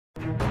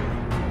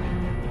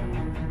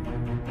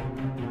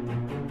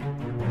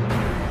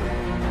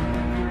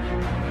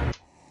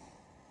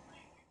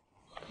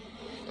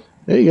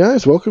Hey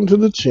guys, welcome to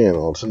the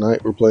channel.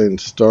 Tonight we're playing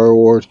Star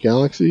Wars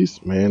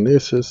Galaxies. Man,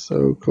 this is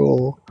so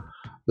cool.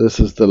 This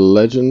is the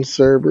Legends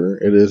server.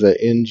 It is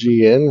at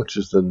NGN, which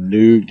is the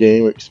new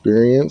game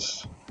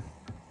experience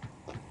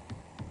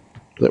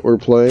that we're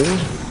playing.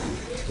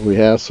 We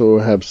also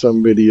have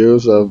some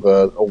videos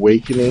of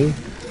Awakening,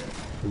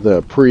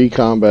 the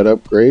pre-combat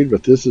upgrade,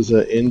 but this is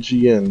an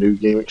NGN new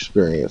game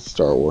experience,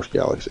 Star Wars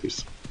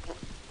Galaxies.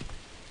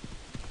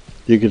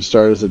 You can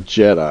start as a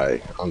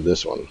Jedi on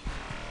this one.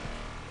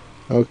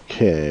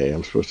 Okay,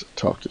 I'm supposed to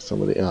talk to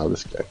somebody. Oh,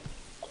 this guy.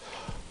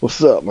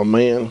 What's up, my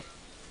man?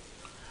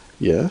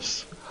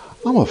 Yes?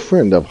 I'm a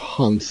friend of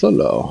Han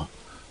Solo.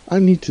 I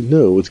need to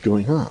know what's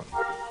going on.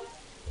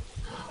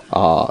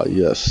 Ah,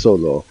 yes,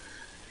 Solo.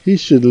 He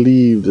should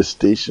leave the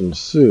station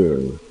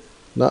soon.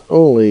 Not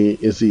only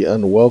is he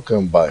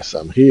unwelcome by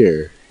some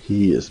here,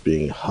 he is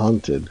being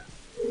hunted.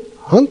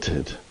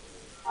 Hunted?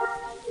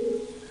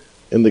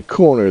 In the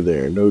corner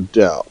there, no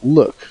doubt.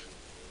 Look.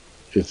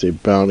 It's a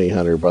bounty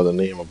hunter by the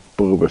name of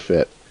Boba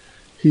Fett.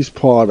 He's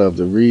part of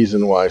the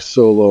reason why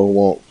Solo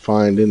won't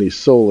find any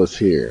solace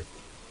here.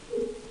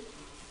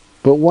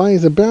 But why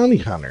is a bounty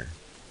hunter?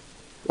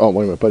 Oh,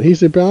 wait a minute, but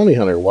he's a bounty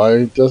hunter.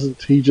 Why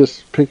doesn't he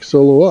just pick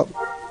Solo up?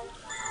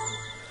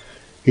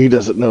 He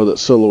doesn't know that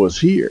Solo is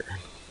here.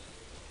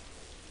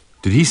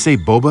 Did he say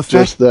Boba Fett?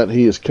 Just that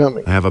he is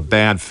coming. I have a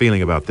bad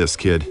feeling about this,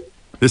 kid.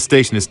 This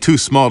station is too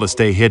small to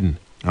stay hidden.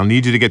 I'll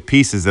need you to get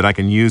pieces that I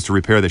can use to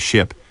repair the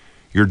ship.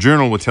 Your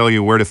journal will tell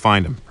you where to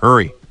find him.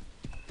 Hurry.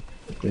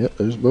 Yep,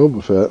 there's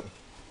Boba Fett.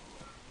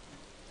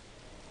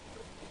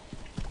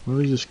 What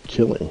are you just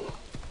killing?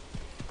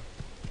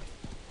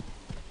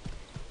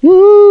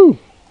 Woo!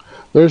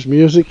 There's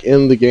music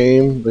in the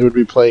game. They would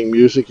be playing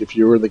music. If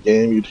you were in the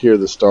game, you'd hear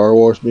the Star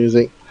Wars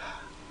music.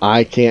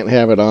 I can't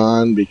have it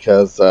on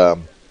because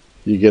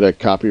you get a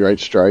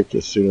copyright strike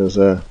as soon as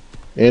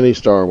any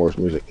Star Wars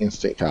music,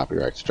 instant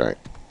copyright strike.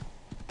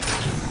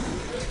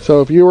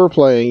 So if you were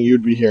playing,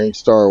 you'd be hearing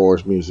Star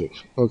Wars music.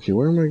 Okay,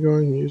 where am I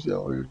going? Use the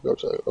elevator to go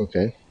to.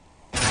 Okay.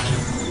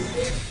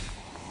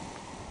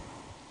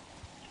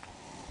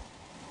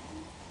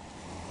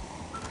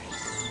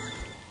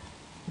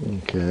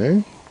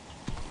 Okay.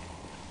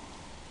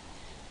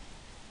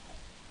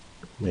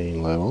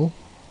 Main level.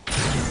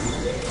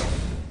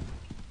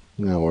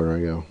 Now where do I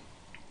go?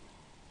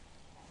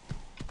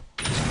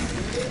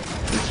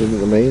 This isn't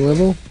the main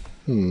level?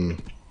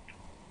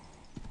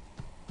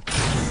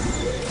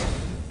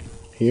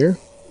 Here?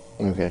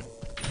 Okay.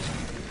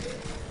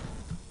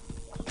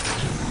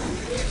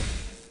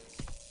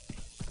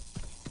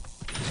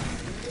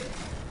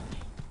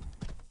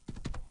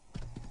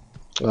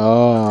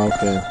 Oh,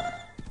 okay.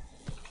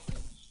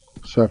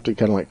 So I have to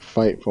kind of like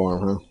fight for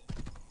him, huh?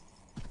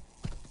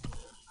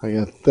 I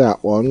got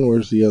that one.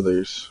 Where's the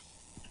others?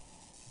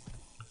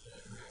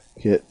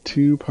 Get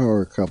 2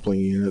 power coupling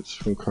units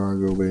from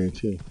cargo bay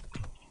 2.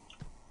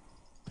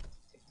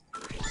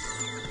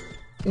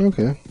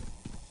 Okay.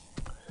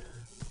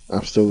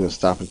 I'm still gonna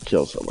stop and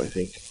kill some, I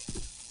think.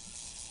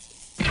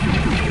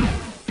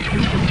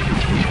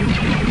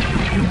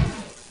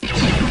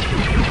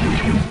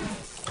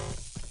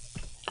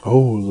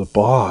 Oh, the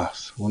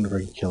boss. I wonder if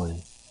I can kill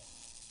him.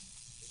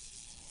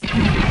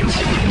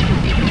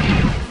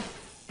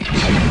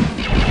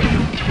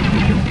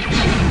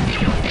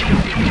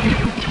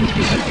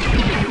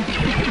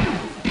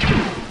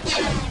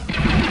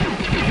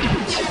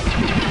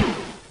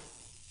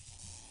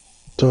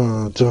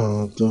 Dun,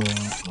 dun, dun,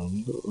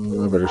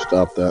 dun. I better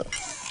stop that.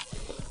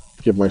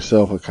 Give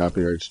myself a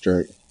copyright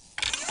strike.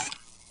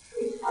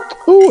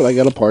 Oh, I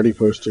got a party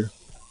poster.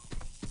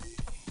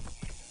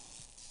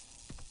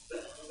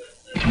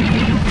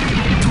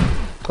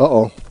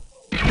 Uh-oh.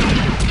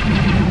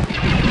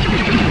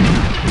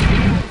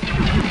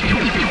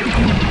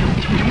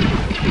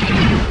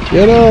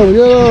 Get him!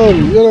 Get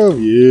him! Get him!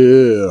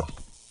 Yeah!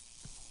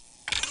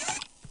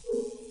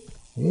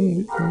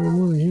 Get some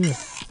more here.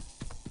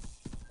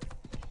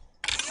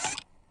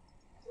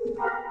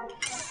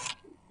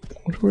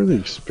 Where the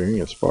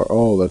experience bar?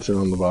 Oh, that's it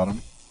on the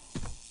bottom.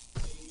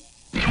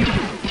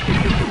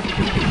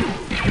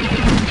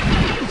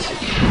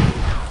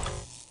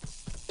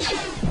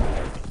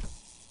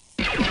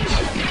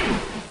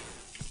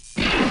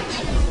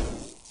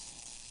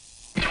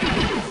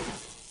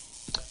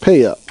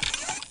 Pay up.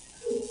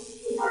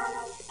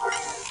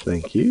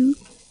 Thank you.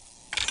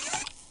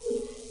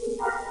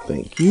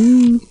 Thank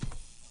you.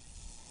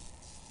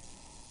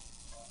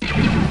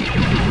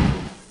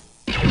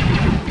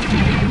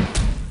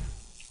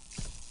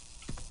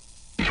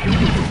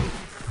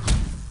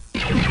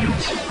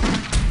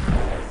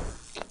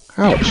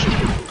 Ouch.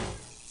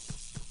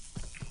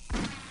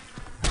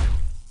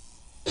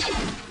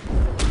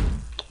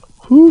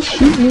 Who's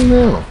shooting me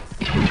now?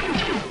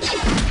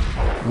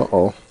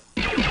 Uh-oh.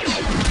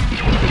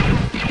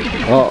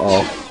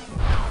 Uh-oh.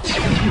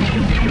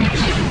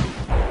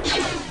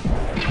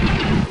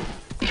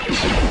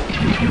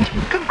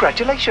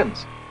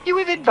 Congratulations! You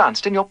have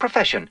advanced in your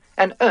profession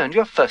and earned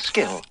your first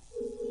skill.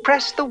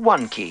 Press the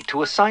 1 key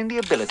to assign the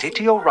ability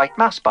to your right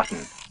mouse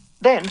button.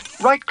 Then,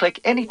 right-click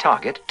any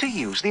target to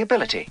use the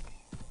ability.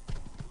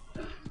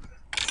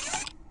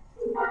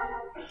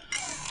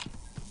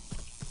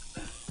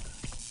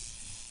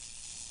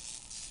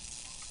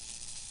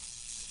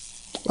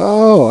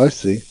 Oh, I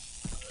see.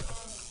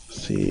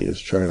 See, it's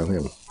trying on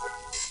him.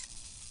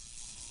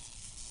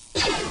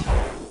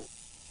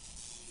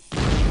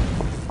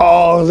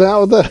 Oh, is that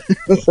what that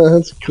is?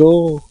 That's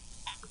cool.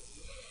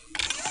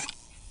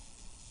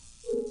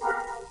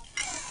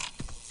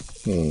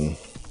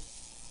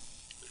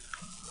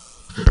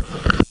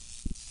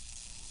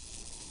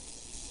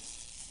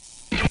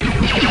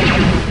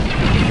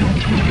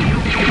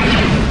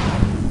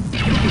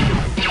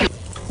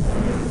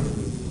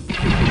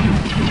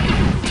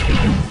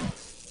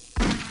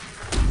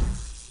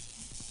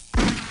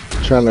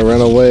 Trying to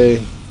run away.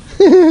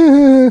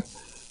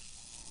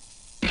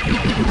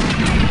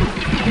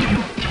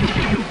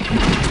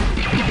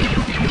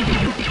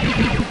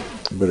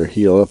 Better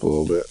heal up a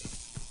little bit.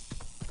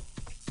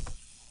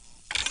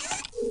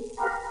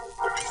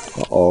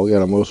 Uh-oh,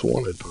 got a most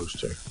wanted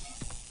poster.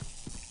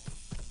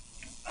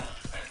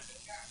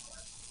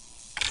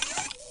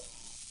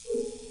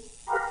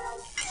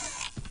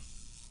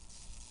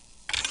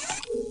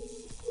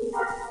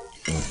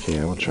 Okay,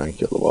 I'm gonna try and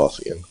kill the boss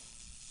again.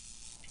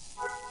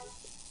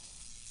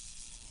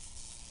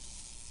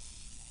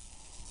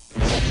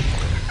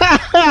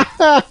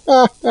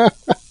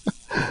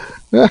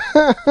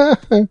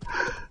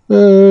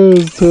 That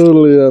was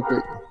totally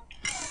epic.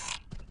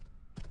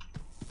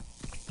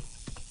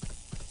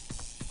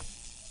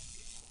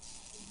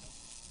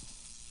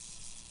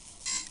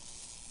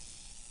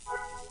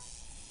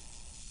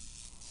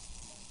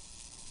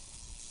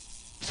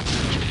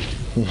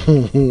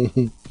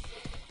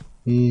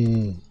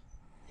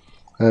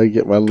 I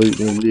get my loot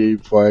and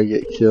leave before I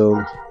get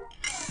killed.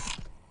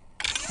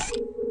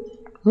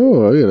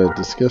 Oh, I got a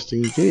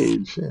disgusting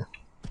gauge. Yeah.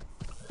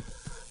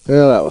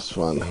 Well, that was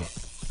fun.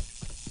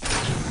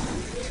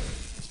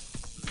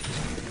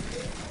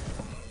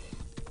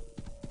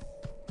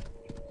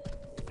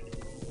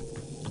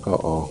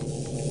 Uh-oh.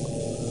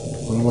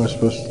 What am I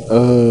supposed to...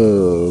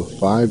 Oh,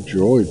 5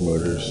 droid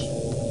motors.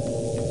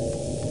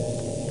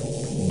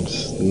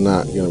 It's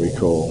not gonna be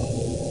cool.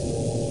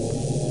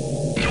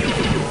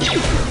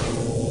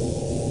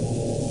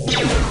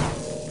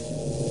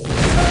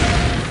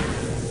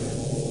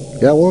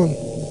 Got one.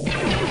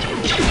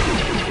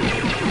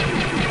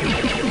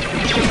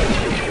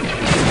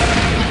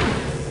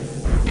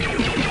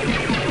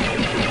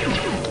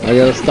 I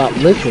gotta stop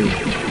missing.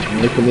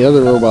 I'm making the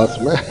other robots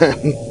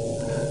mad.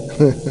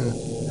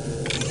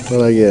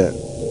 What I get?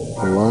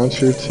 A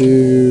launcher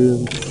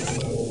tube.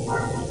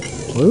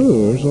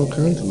 Ooh, there's all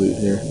kinds of loot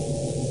here.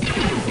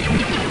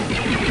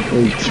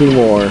 Need 2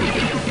 more.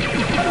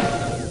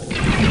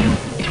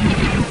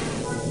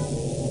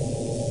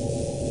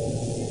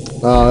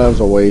 Oh, that was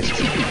a waste.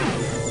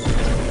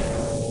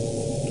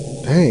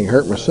 Dang,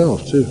 hurt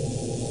myself too.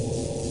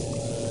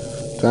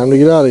 Time to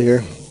get out of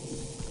here.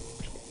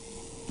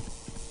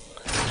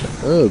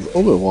 Oh, it's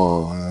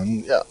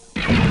Obi-Wan. Yeah.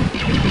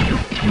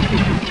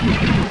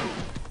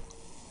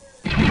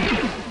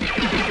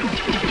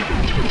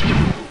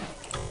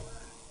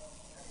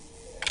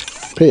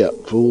 Pay up,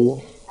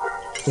 fool.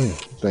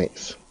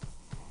 Thanks.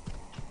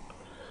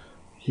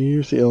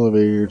 Use the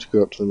elevator to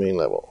go up to the main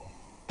level.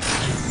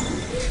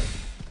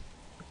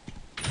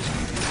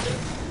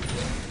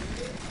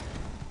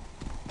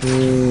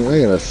 I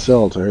gotta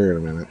sell to her in a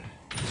minute.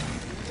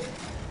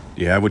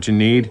 Do you have what you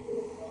need?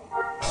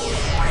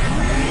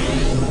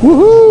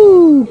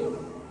 Woohoo!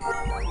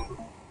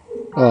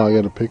 Oh, I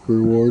gotta pick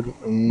reward.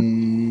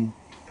 And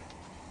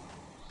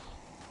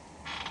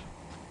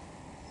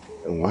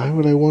why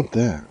would I want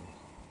that?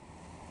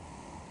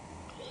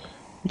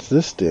 What's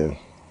this do?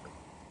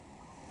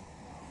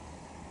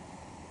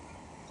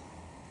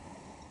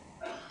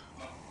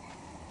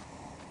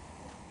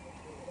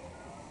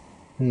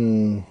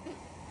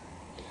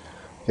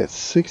 Got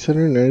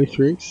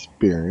 693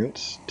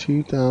 experience,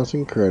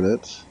 2,000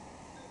 credits,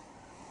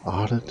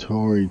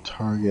 auditory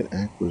target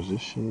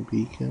acquisition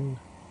beacon.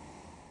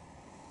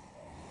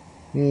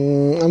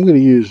 I'm gonna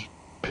use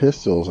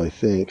pistols, I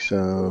think,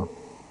 so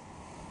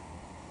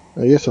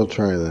I guess I'll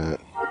try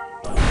that.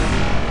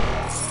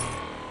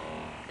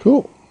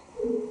 Cool.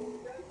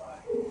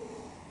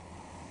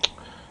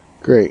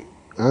 Great.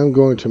 I'm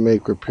going to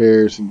make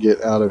repairs and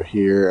get out of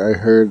here. I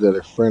heard that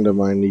a friend of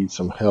mine needs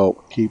some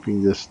help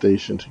keeping this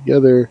station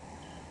together.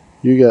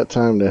 You got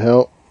time to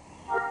help?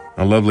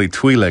 A lovely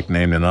Twi'lek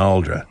named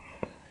Inaldra.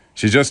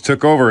 She just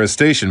took over as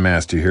station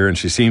master here, and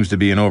she seems to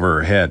be in over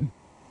her head.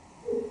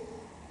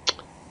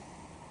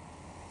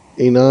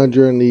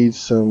 Inandra needs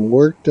some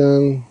work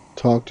done.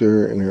 Talk to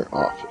her in her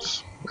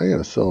office. I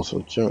gotta sell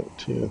some junk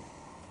too.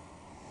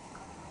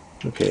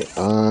 Okay,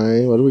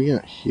 what do we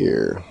got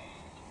here?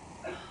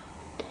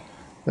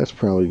 That's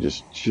probably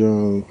just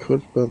junk.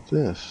 What about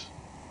this?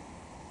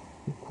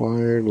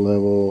 Required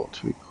level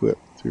to equip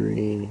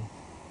 3.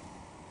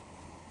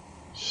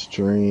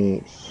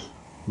 Strength.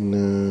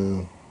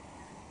 No.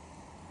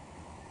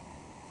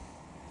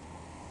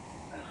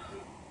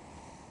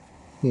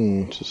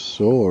 It's a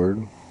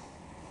sword.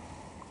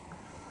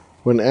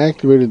 When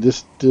activated,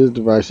 this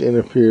device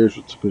interferes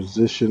with the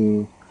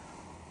position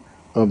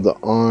of the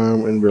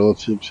arm and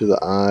relative to the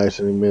eyes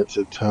and emits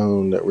a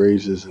tone that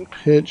raises in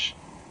pitch.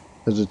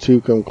 As the two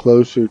come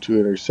closer to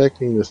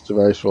intersecting, this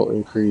device will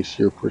increase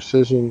your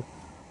precision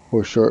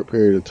for a short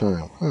period of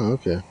time. Oh,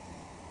 okay.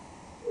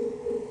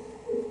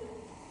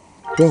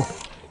 Cool.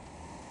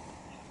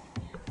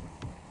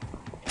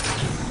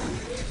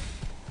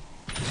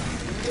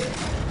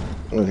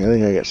 Okay, I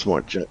think I got some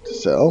more junk to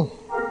sell.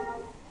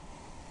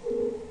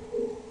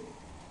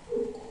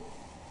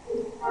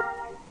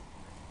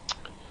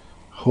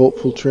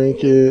 Hopeful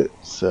trinket,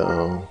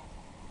 sell.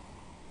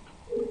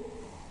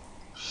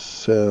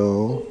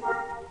 Sell.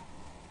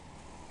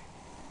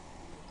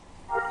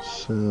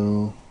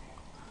 Sell.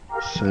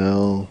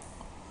 Sell.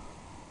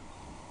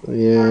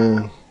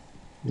 Yeah.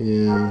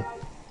 Yeah.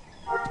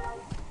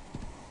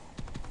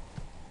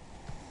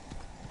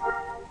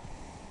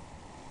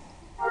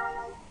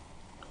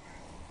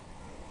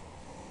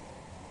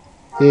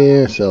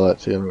 Yeah, sell that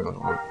too. I don't really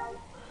want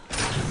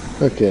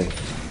it. Okay.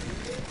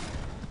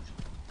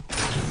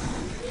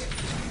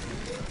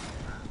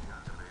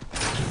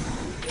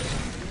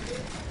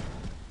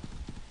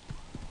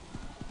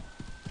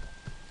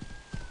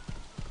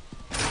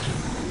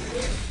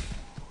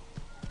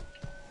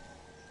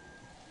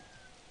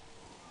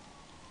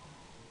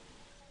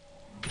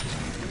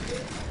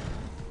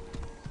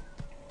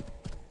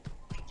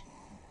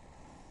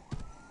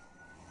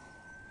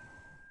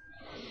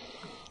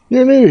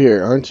 You're new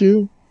here, aren't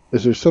you?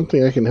 Is there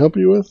something I can help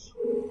you with?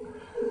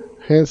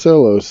 Han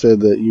Solo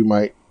said that you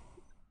might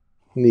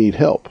need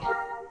help.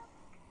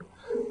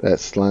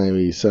 That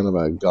slimy son of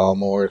a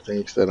Galmore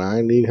thinks that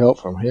I need help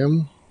from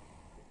him?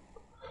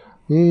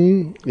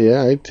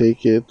 Yeah, I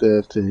take it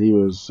that he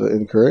was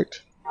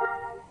incorrect.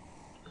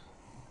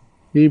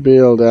 He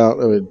bailed out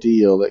of a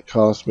deal that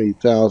cost me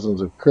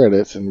thousands of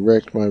credits and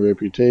wrecked my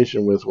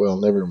reputation with, well,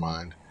 never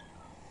mind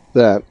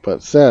that,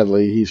 but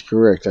sadly, he's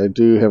correct. I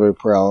do have a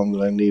problem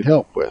that I need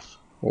help with.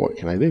 What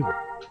can I do?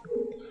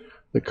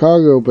 The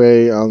cargo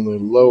bay on the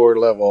lower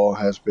level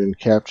has been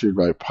captured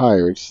by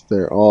pirates.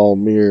 They're all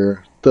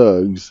mere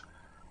thugs,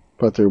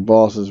 but their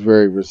boss is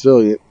very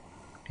resilient.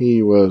 He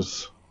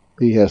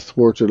has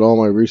thwarted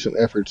all my recent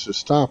efforts to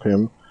stop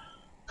him.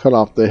 Cut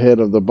off the head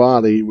of the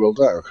body will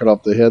die. Or cut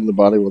off the head and the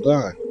body will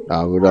die.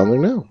 I'll go down there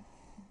now.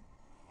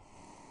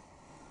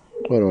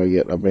 What do I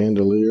get? A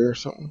bandolier or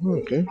something?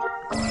 Okay.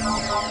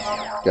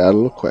 Got a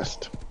little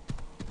quest.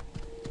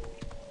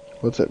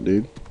 What's up,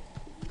 dude?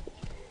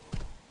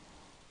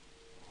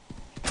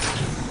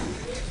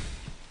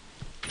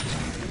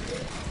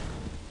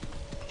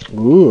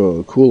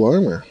 Ooh, cool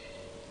armor.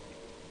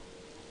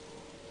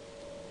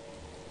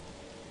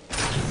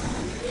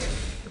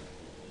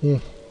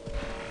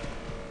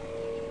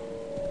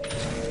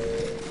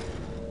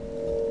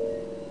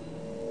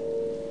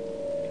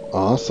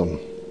 Awesome.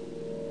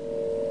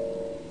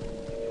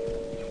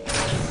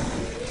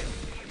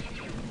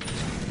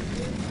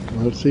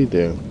 What's he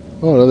do?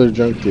 Oh, another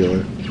junk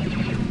dealer.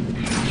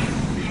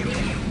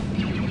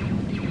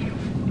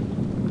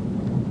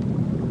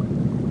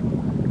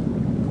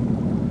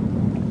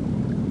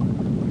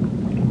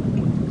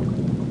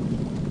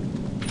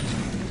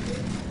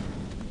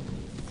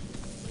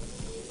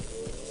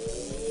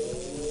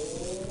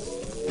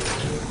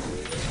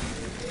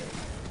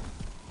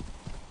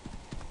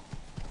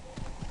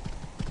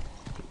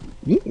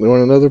 They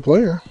want another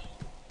player.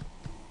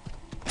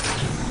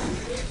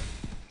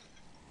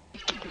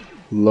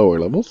 Lower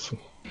levels.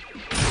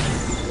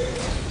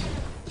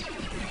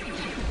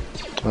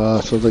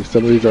 Sounds like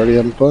somebody's already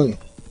having fun.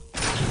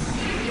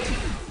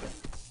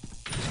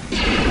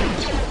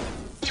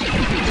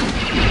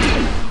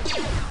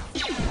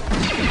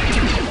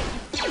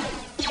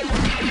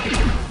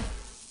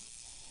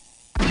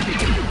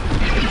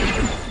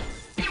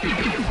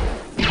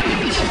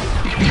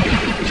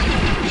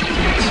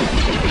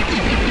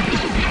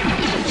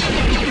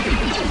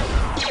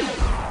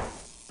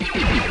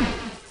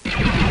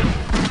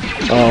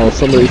 Oh,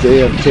 somebody's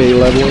AFK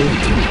leveling.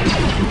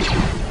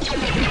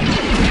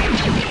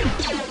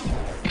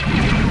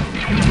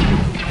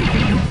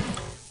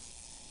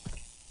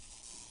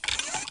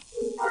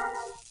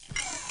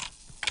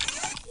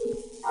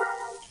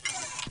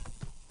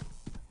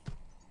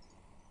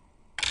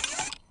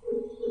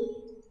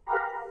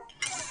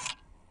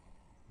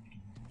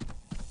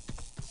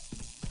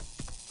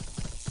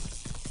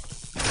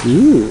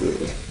 Ooh.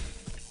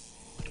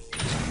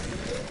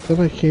 Thought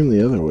I came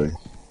the other way.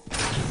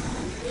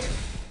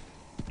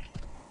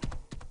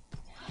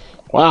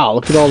 Wow,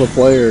 look at all the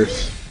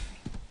players.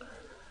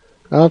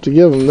 I'll have to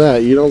give them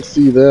that. You don't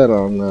see that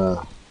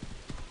on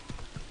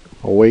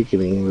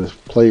Awakening. The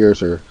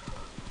players are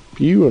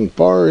few and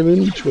far and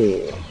in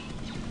between.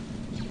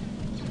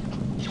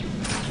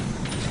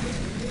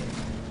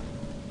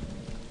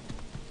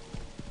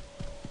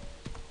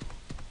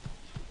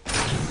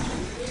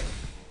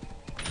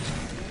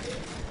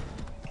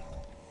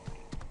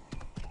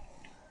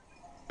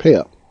 Pay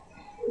up.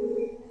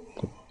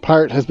 The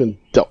pirate has been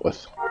dealt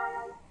with.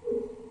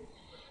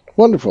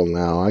 Wonderful,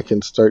 now I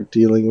can start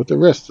dealing with the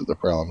rest of the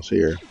problems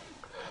here.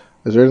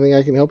 Is there anything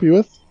I can help you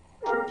with?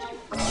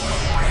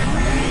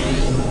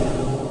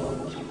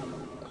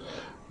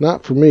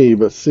 Not for me,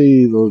 but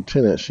see the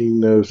lieutenant. She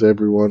knows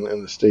everyone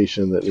in the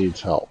station that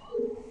needs help.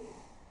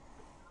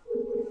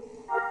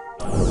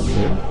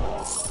 Okay.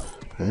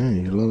 Hey,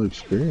 you got a lot of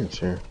experience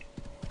here.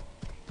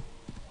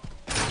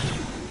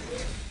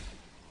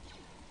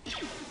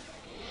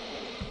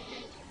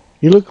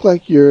 You look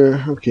like you're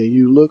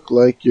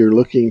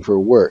looking for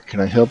work.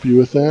 Can I help you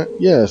with that?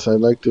 Yes, I'd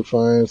like to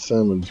find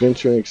some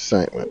adventure and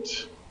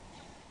excitement.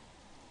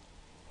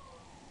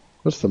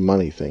 What's the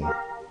money thing?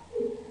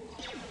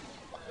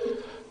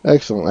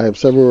 Excellent. I have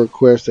several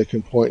requests that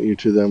can point you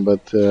to them,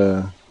 but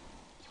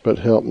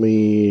help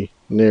me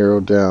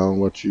narrow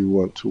down what you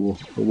want to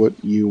work, or where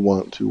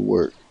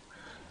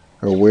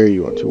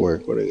you want to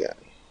work. What do you got?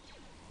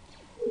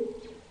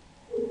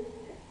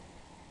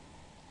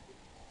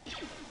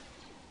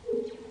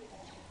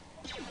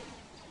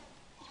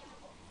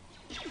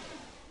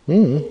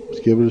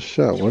 Let's give it a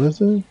shot. What is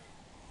it?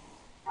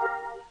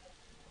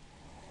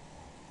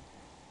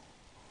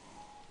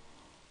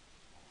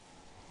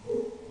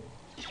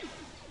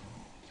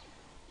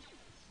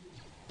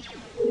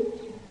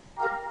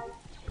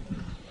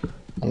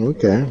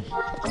 Okay.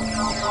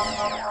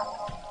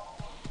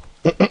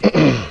 I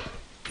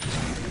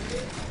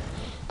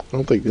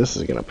don't think this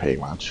is gonna pay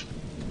much.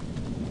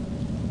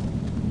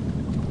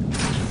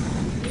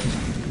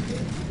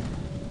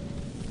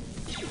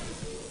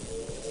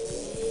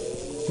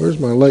 Where's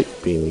my light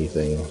beamy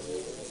thing?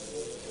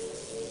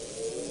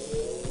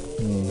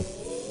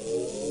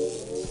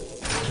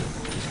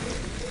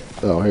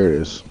 Oh, here it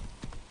is.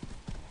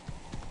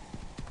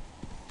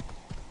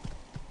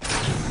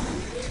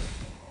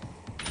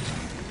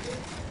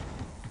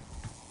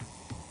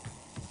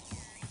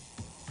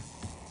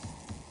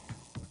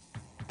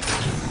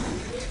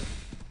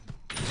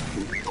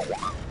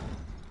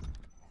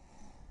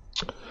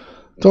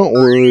 Don't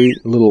worry,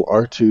 little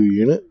R2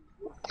 unit.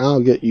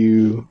 I'll get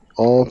you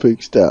all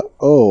fixed up.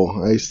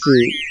 Oh, I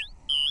see.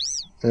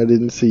 I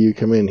didn't see you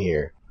come in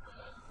here.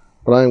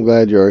 But I'm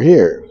glad you're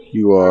here.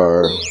 You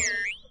are...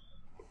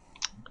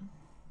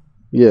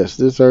 Yes,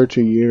 this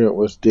R2 unit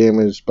was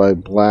damaged by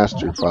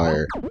blaster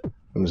fire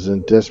and is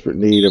in desperate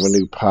need of a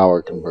new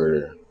power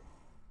converter.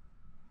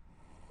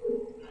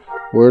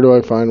 Where do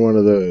I find one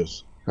of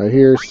those? I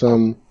hear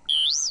some...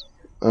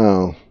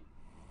 Oh.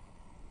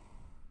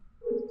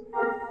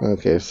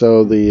 Okay,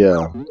 so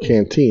the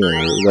cantina,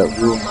 that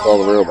room with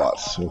all the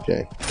robots.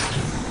 Okay.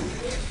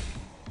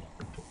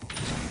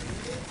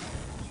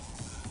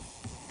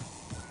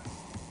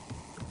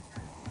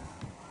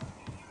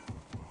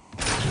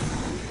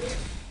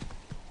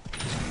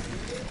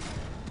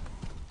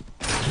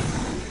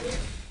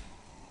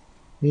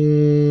 I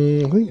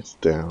think it's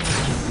down.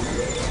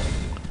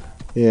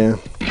 Yeah.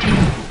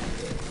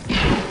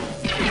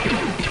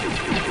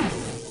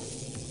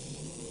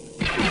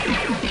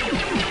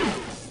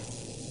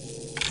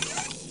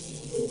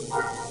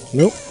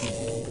 Nope.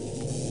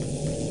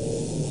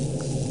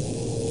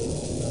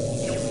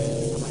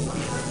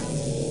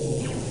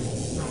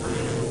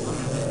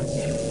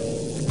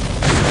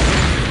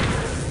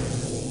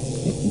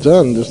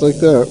 Done, just like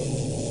that.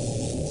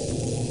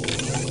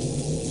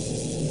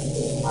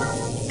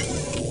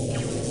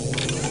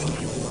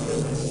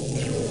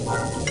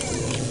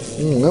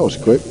 That was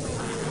quick.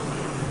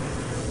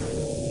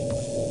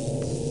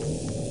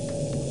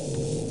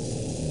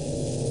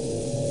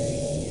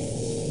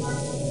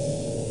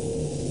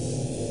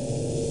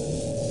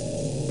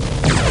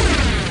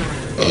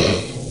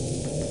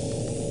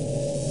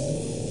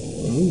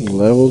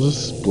 Level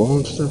just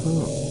blowing stuff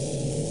up.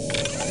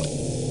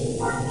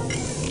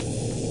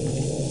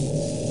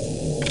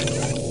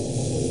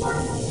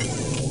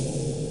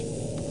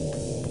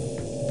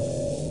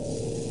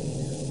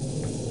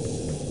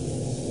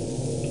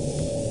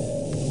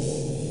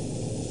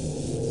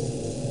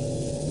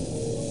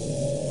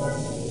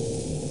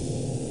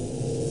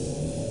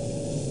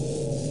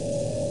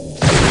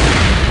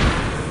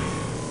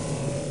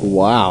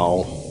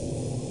 Wow.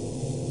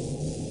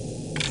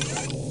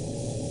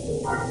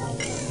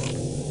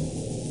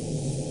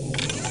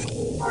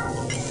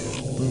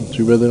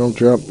 Too bad they don't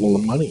drop all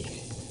the money.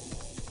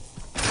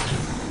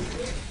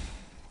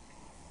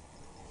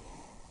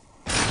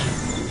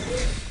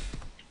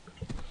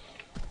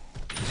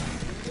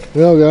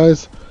 Well,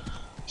 guys,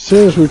 as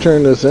soon as we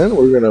turn this in,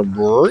 we're going to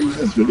bring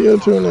this video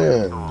to an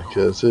end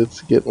because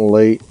it's getting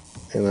late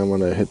and I'm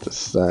going to hit the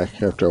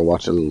sack after I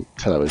watch a little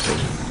television.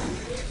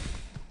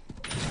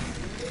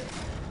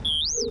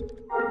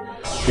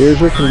 Here's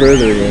your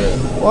converter unit.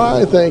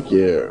 Why, thank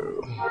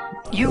you.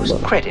 Use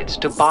credits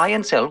to buy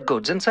and sell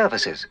goods and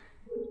services.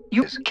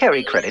 Use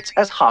carry credits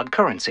as hard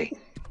currency,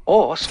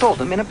 or store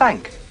them in a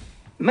bank.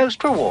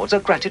 Most rewards are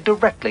granted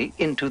directly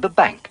into the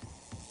bank.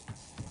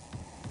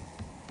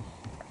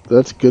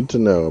 That's good to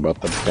know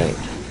about the bank.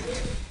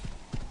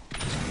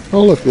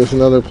 Oh, look, there's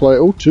another player.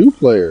 Oh, 2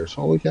 players.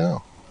 Holy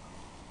cow.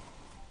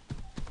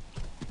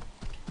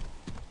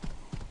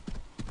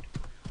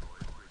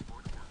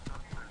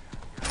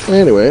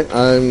 Anyway,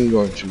 I'm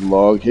going to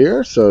log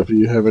here, so if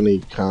you have any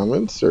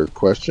comments or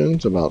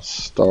questions about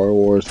Star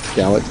Wars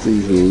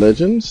Galaxies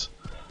Legends,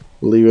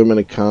 leave them in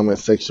the comment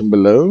section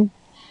below.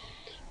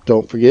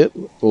 Don't forget,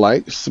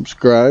 like,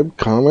 subscribe,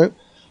 comment.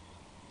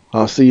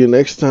 I'll see you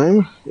next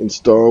time in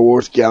Star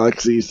Wars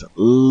Galaxies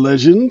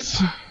Legends.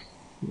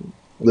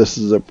 This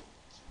is a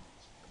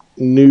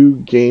new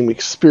game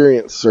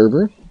experience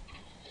server.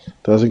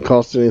 Doesn't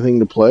cost anything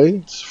to play.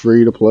 It's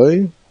free to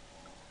play.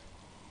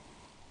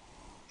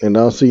 And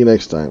I'll see you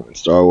next time in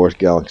Star Wars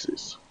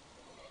Galaxies.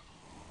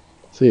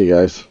 See you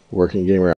guys. Working Gamer out.